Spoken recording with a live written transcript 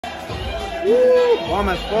Woo! Bomb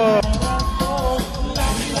as fuck.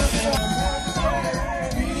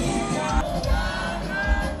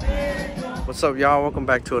 What's up, y'all? Welcome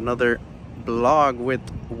back to another vlog with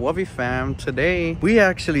TheWuvvyFam. Today we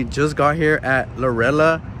actually just got here at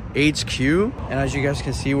Lurella HQ, and as you guys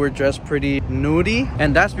can see, we're dressed pretty nudie,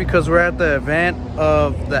 and that's because we're at the event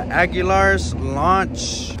of the Aguilars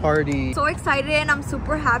launch party. So excited, and I'm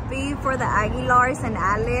super happy for the Aguilars and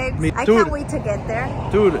Alex. I Dude, can't wait to get there.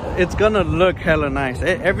 Dude, it's gonna look hella nice.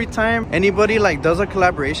 Every time anybody like does a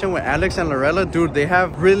collaboration with Alex and Lurella, dude, they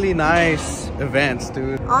have really nice events,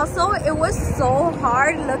 dude. Also, it was so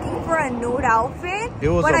hard looking for a nude outfit. It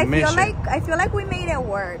was a mission. I feel like we made it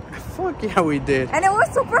work. Fuck yeah, we did. And it was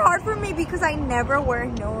super hard for me because I never wear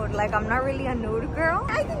nude. Like, I'm not really a nude girl.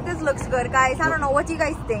 I think this looks good, guys. I don't know. What do you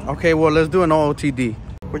guys think? Okay, well, let's do an OOTD.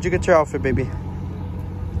 Where'd you get your outfit, baby?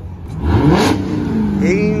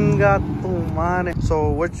 Inga tu madre. So,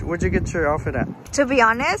 where'd you get your outfit at? To be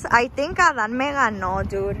honest, I think Adan me ganó,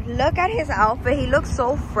 dude. Look at his outfit. He looks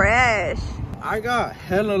so fresh. I got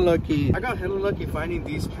hella lucky. Finding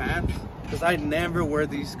these pants, because I never wear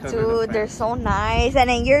these colors. Dude, they're so nice.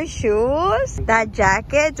 And in your shoes, that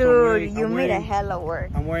jacket, dude, you made a hella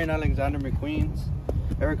work. I'm wearing Alexander McQueen's.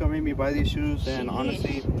 Erika made me buy these shoes, and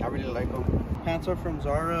honestly, I really like them. Pants are from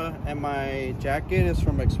Zara, and my jacket is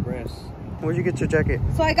from Express. Where'd you get your jacket?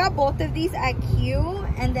 So I got both of these at Q,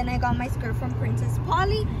 and then I got my skirt from Princess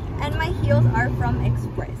Polly, and my heels are from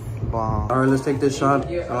Express. Wow. All right, let's take this shot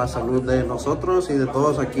a la salud de nosotros y de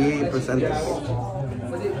todos aquí presentes.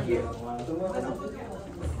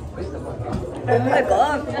 Oh my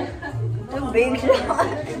god, a big shot.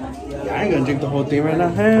 I ain't gonna drink the whole thing right now.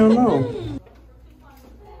 Hell no.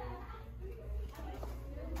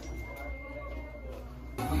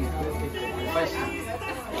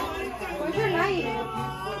 Where's your knife?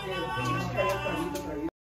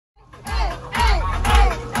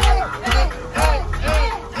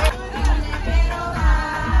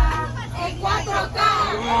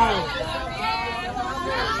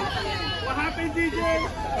 What happened, DJ?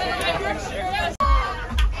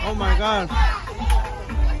 Oh my god.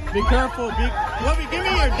 Be careful. Wubby, give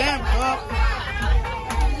me your damn cup.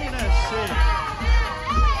 Give me that shit.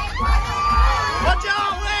 Watch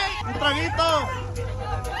out, wait! Un traguito.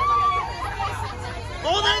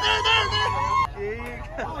 Oh, there.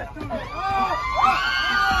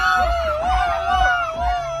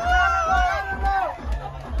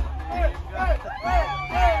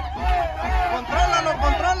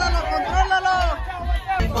 Contrólalo.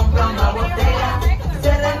 Compra una botella,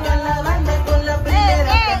 se reunió la banda con la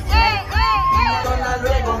primera canción, y toda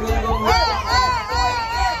luego.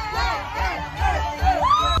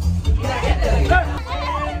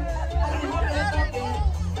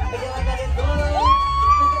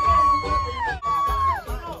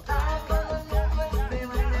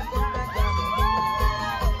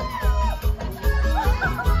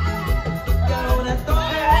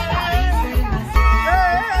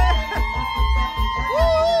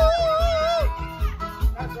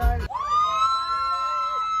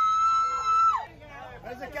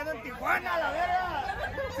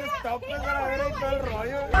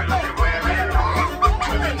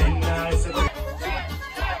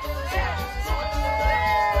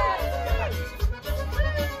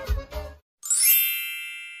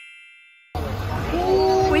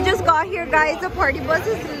 We just got here, guys. The party bus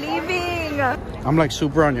is leaving. I'm like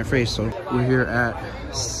super on your face, so we're here at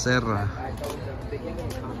Serra.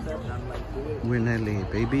 We're Nelly,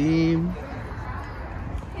 baby.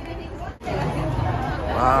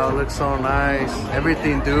 Wow, looks so nice.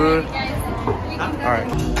 Everything, dude. Alright.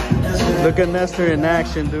 Look at Nestor in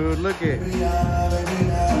action, dude. Look at.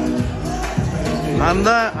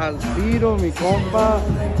 Anda al tiro, mi compa.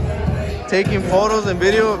 Taking photos and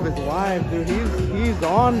video of his wife, dude. He's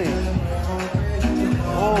on it.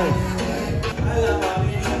 Oh.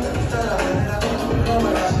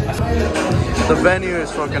 The venue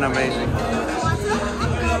is fucking amazing.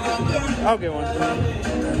 I'll get one.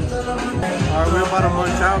 Alright, we're about to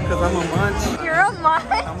munch out because I'm a munch. You're a munch?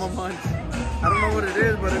 I'm a munch. I don't know what it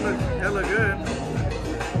is, but it looks hella good.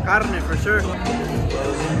 Carne for sure.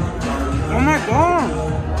 Oh my god!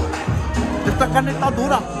 Esta carne está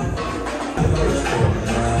dura.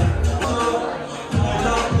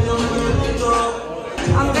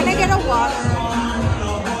 I'm gonna get a water.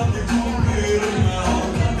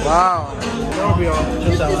 Wow. That'll be all.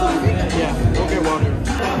 Just out. Yeah, we'll get water.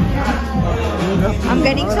 I'm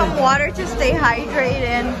getting some water to stay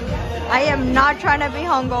hydrated. I am not trying to be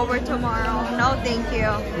hungover tomorrow. No, thank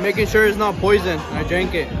you. Making sure it's not poison. I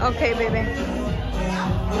drank it. Okay, baby.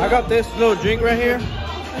 I got this little drink right here.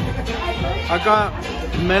 I got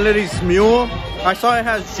Melody's mule. I saw it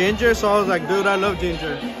has ginger, so I was like, dude, I love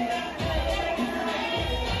ginger.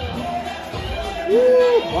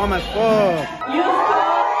 Woo! Bomb as fuck.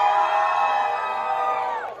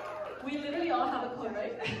 We literally all have a code,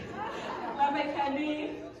 right? Love my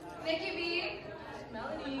candy. Thank you, B.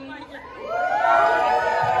 Melody.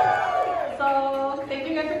 So, thank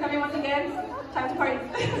you guys for coming once again. Time to party.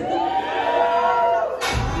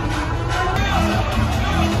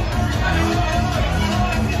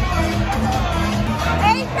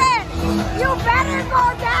 Ethan, you better go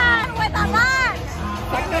down with a man.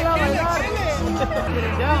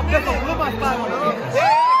 Yeah, pick up blue my spot, bro.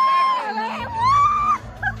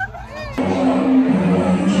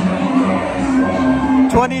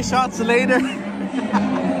 20 shots later.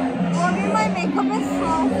 Mommy, my makeup is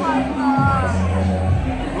so fucked up.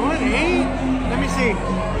 No, it ain't. Let me see.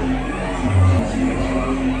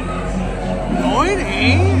 No, it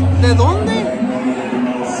ain't. ¿De dónde?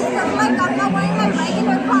 Because like I'm not wearing my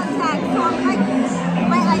regular contacts, so I'm like,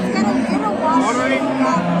 my eyes get a little watery.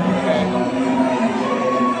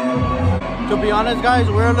 To be honest, guys,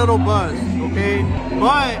 we're a little buzzed, okay?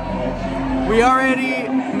 But we already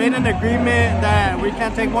made an agreement that we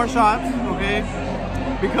can't take more shots, okay?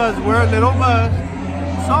 Because we're a little buzzed.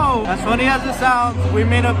 So, as funny as it sounds, we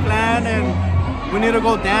made a plan and we need to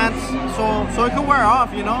go dance so it can wear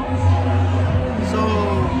off, you know? So...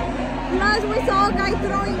 Plus, we saw a guy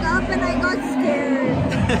throwing up and I got scared.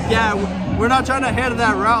 Yeah, we're not trying to head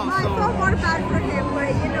that route. I feel more bad for him,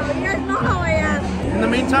 but you know, you guys know how I am. In the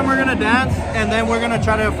meantime, we're gonna dance and then we're gonna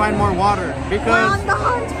try to find more water. Because we're on the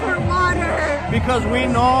hunt for water. Because we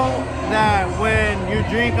know that when you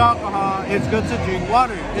drink alcohol, it's good to drink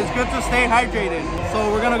water. It's good to stay hydrated.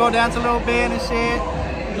 So we're gonna go dance a little bit and shit.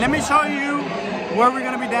 Let me show you where we're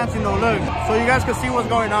gonna be dancing though, look. So you guys can see what's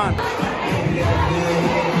going on.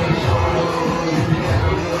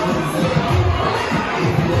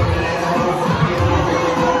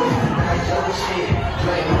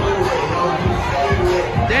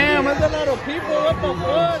 Damn, there's a lot of people, what the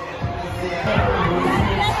fuck?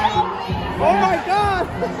 Oh my god!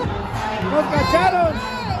 Los cacharos!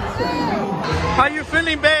 How you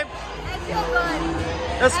feeling, babe? I feel good.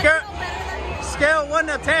 Let's scale 1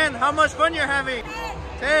 to 10. How much fun you're having?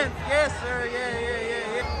 10. Yes, sir. Yeah.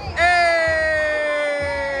 Hey!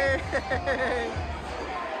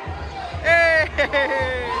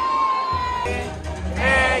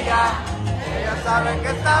 Ella sabe que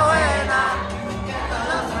está buena, que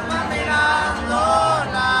todos están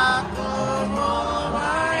mirándola como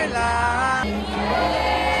baila.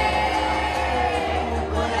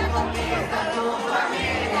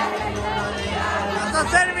 ¡Eso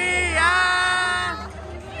servía!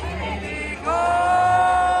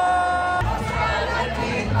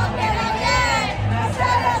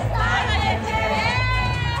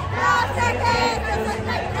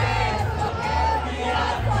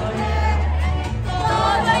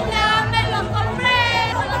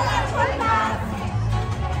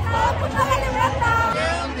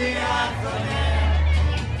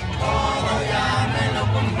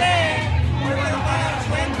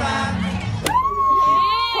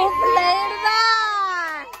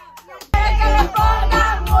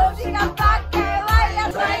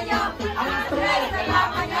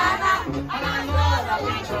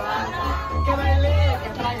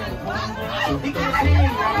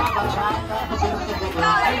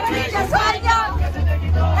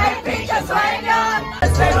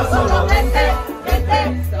 Pero solo vente,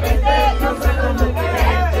 no sé dónde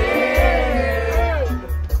quererte.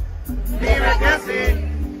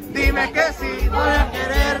 Dime que sí, voy a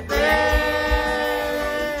quererte.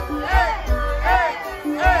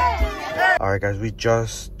 Alright guys, we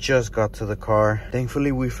just got to the car.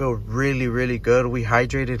 Thankfully we feel really good. We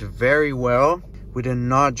hydrated very well. We did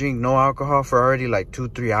not drink no alcohol for already like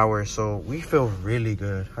 2-3 hours, so we feel really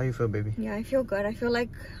good. How you feel, baby? Yeah, I feel good. I feel like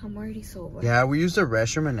I'm already sober. Yeah, we used the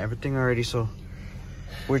restroom and everything already, so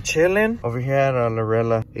we're chilling over here at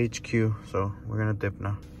Lurella HQ. So we're gonna dip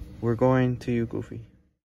now. We're going to you, Goofy.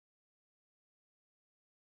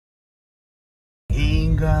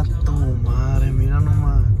 Inga tu madre, mira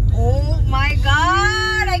nomás. Oh my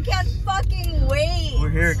god, I can't fucking wait. We're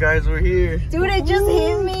here, guys, we're here. Dude, it just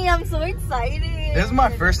hit me. I'm so excited. This is my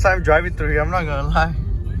first time driving through here, I'm not gonna lie.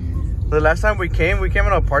 The last time we came in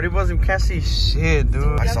a party bus and we can't see shit,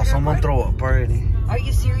 dude. I saw someone throw up already. Are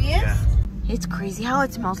you serious? Yeah. It's crazy how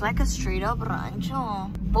it smells like a straight up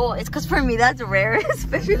rancho. Oh, it's because for me that's rare,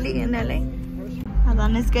 especially in LA.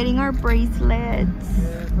 Adan is getting our bracelets.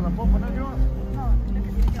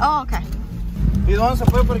 Oh, okay.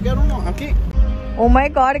 Oh my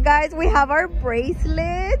god, guys, we have our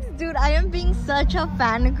bracelets. dude, I am being such a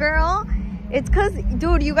fangirl. It's because,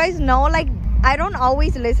 dude, you guys know, like, I don't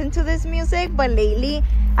always listen to this music, but lately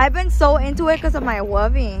I've been so into it because of my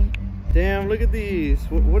Wuvvy. Damn, look at these.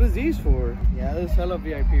 What is these for? Yeah, there's hella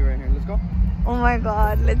VIP right here. Let's go. Oh my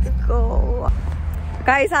god, let's go.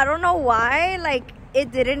 Guys, I don't know why, like,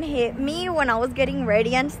 it didn't hit me when I was getting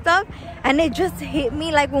ready and stuff, and it just hit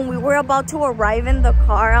me like when we were about to arrive in the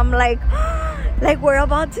car. I'm like we're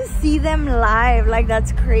about to see them live. Like,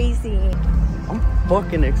 that's crazy. I'm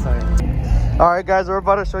fucking excited. All right, guys, we're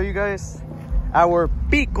about to show you guys our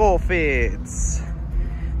Pico fits.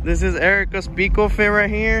 This is Erika's Pico fit right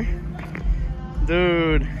here,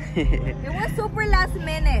 dude. It was super last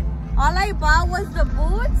minute. All I bought was the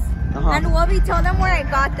boots, and Wuvvy told them where I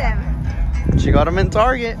got them. She got them in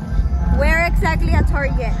Target. Where exactly at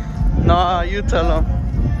Target? No, you tell them.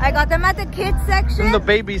 I got them at the kids section. In the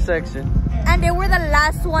baby section. And they were the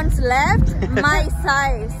last ones left, my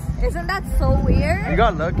size. Isn't that so weird? You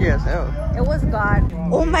got lucky as hell. It was God.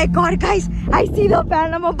 Oh my God, guys. I see the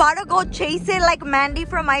van. I'm about to go chase it like Mandy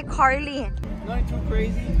from iCarly. Not too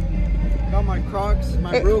crazy. Got my Crocs,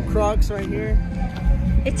 my real Crocs right here.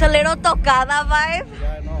 It's a little tocada vibe.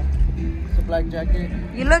 Yeah, I know. It's a black jacket.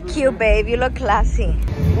 You look cute, babe. You look classy.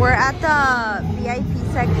 We're at the VIP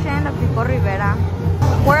section of Pico Rivera.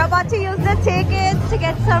 We're about to use the tickets to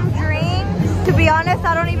get some drinks. To be honest,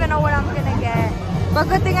 I don't even know what I'm gonna get. But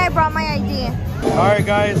good thing I brought my ID. Alright,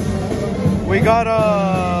 guys. We got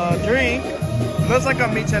a drink. Looks like a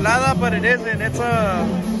michelada, but it isn't. It's a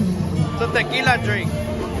tequila drink.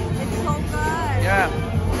 It's so good. Yeah.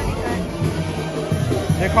 Really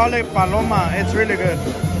good. They call it Paloma. It's really good.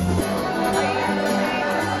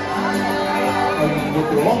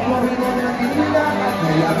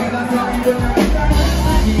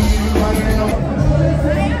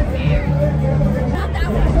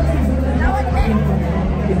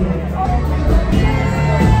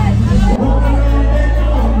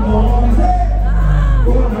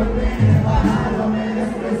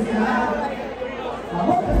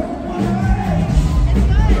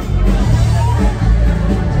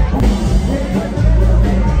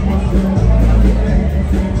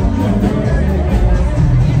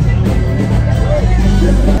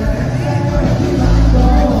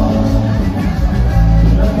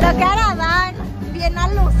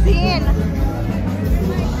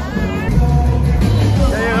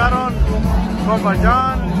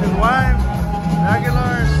 John, his wife,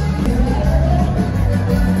 Aguilars.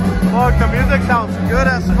 Oh, the music sounds good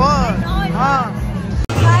as fuck. Huh?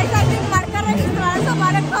 Guys, I think Marca Registrada is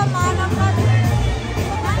about to come on. I'm not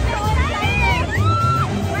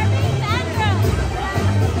We're being fangirls.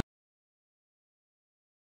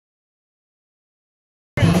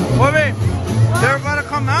 Wuvvy, they're about to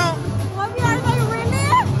come out. Wuvvy, are they really?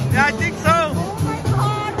 Yeah, I think so. Oh my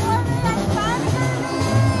God, Wuvvy, I'm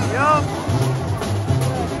fangirling. Yup.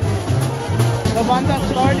 The banda's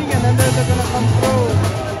starting and then they're gonna come through.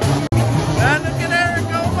 Man, look at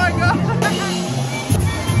Erika, oh my God.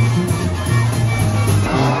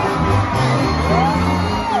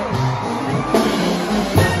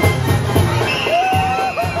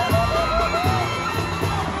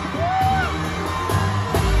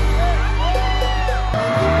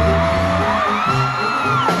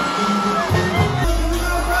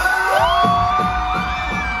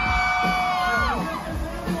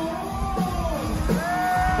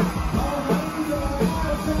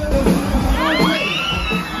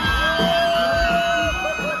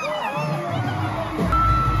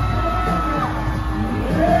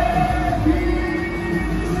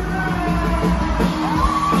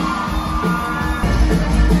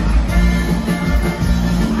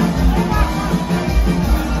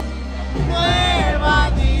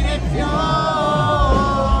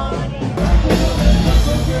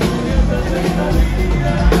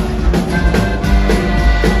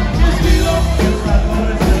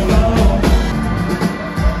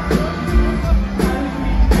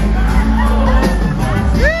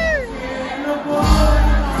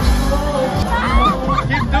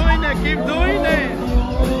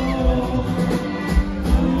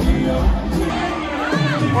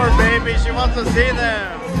 Baby, she wants to see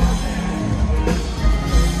them.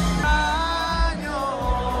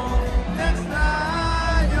 Te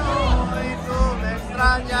extraño y tú me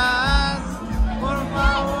extrañas. Por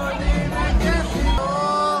favor, dime que sí,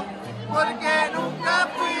 porque nunca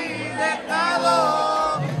fui dejado,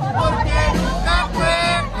 porque nunca fue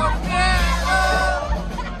con miedo.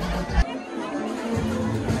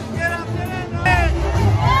 Quiero tener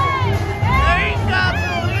Erika,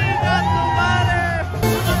 tu hija, tu madre.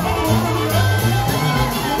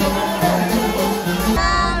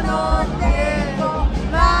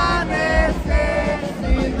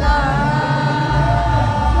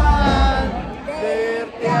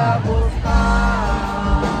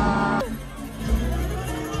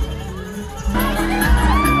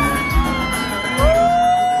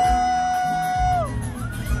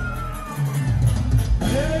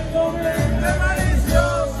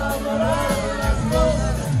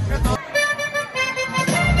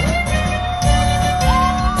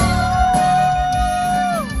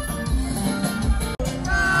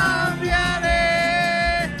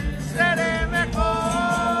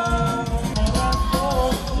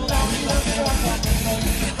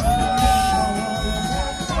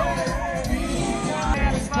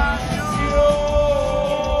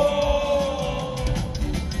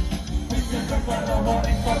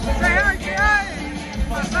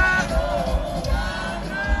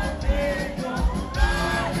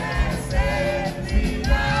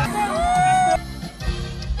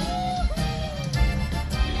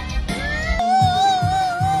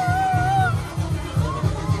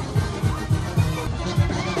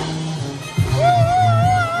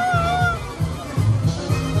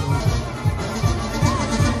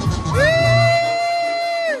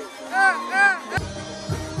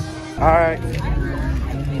 All right,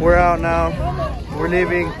 we're out now. We're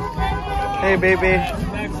leaving. Hey, baby.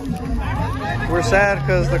 We're sad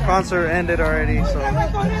because the concert ended already, so.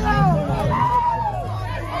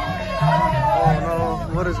 Oh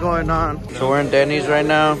no, what is going on? So we're in Denny's right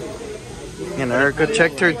now, and Erika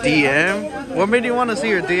checked her DM. What made you want to see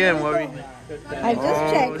her DM, Wubby? I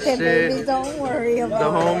just checked it, baby. Don't worry about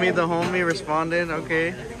it. The homie responded.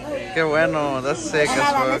 Okay. Que bueno, that's sick as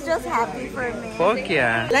I fuck. was just happy for me. Fuck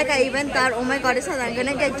yeah. Like I even thought, oh my god, is Adan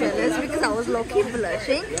gonna get jealous because I was low-key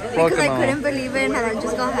blushing? Because I couldn't believe it and Adan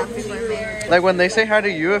just got happy for me. Like when they say hi to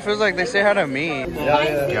you, it feels like they say hi to me.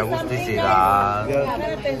 Qué agusticidad.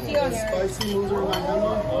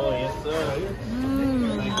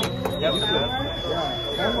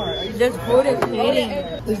 This food is hitting.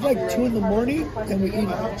 It's like 2 in the morning and we eat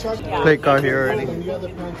it. Play car here already.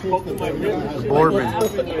 Bourbon.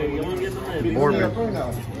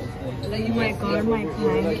 Oh my god, my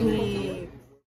pancake.